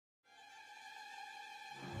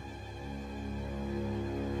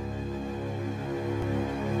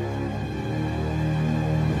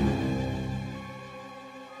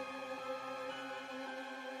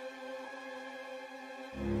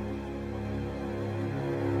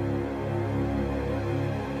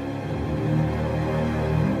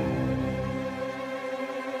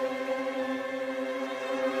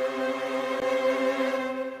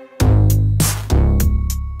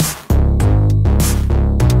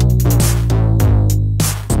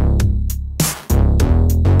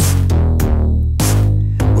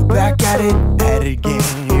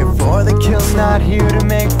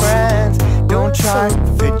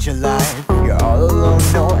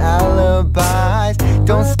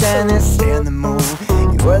Don't stand there, stay on the move.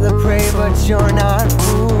 You are the prey, but you're not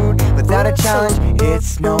food. Without a challenge,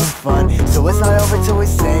 it's no fun. So it's not over till we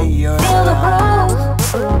say you're feel the groove,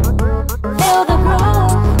 feel the groove, feel the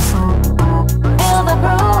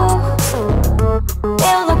groove,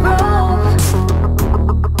 feel the groove.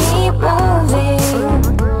 Keep moving,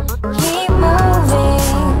 keep moving,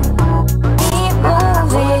 keep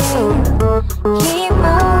moving, keep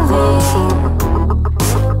moving.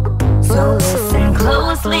 So listen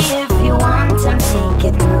closely if you want to make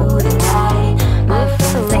it through the night. My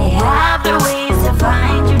friends, they have their ways to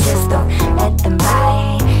find you, just don't let them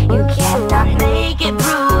by. You cannot make it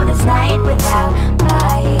through this night without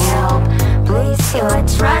my help. Place your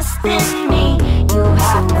trust in me, you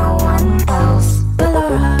have no one else.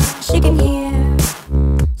 Laura, she can hear,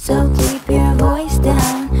 so keep your voice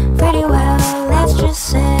down pretty well, let's just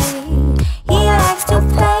say. He likes to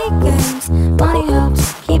play games, money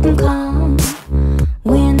helps keep him calm.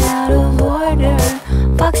 When out of order,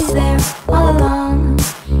 Foxy's there all along.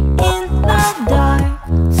 In the dark,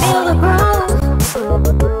 feel the groove, feel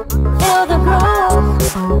the groove, feel the groove,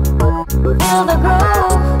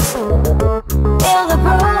 feel the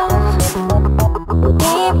groove.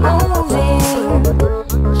 Keep moving,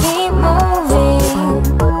 keep moving,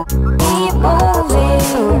 keep moving,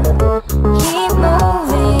 keep moving.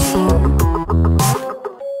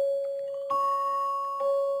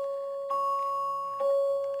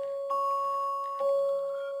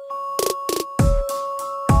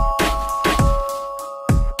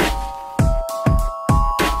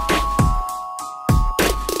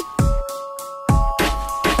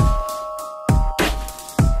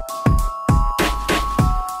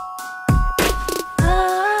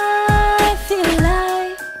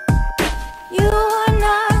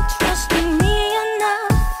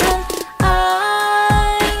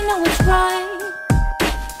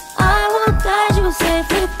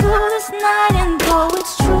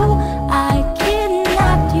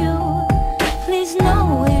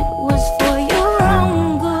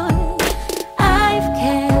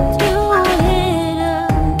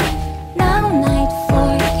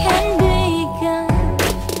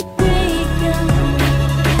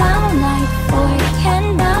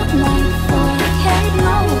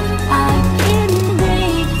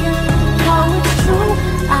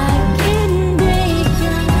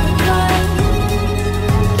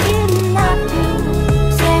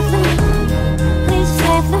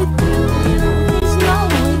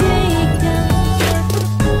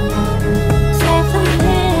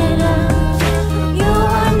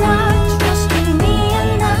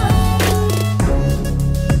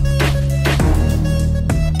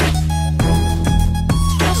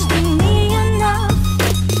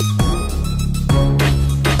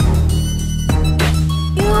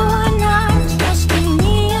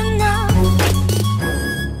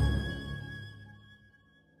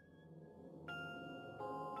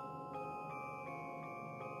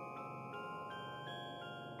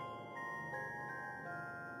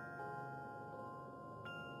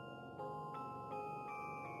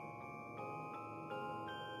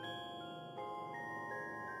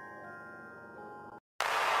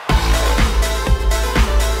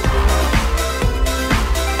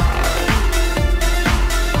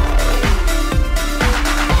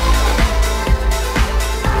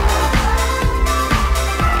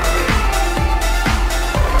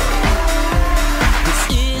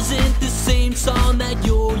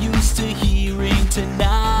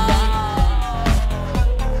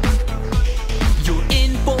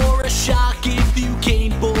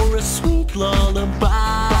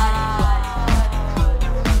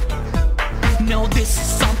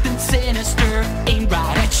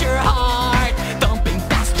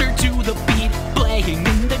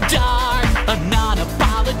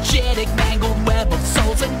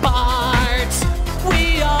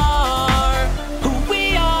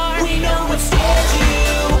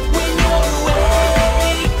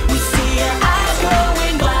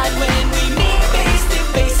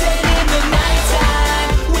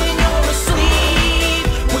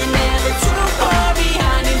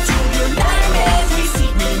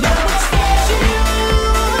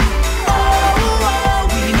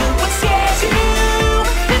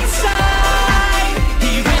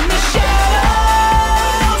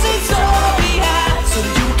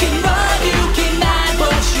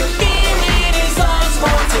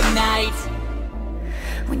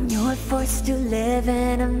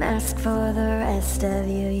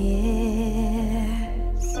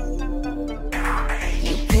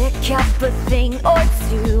 Up a thing or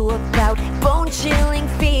two about bone-chilling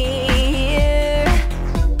fear,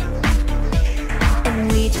 and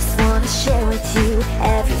we just want to share with you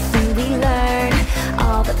every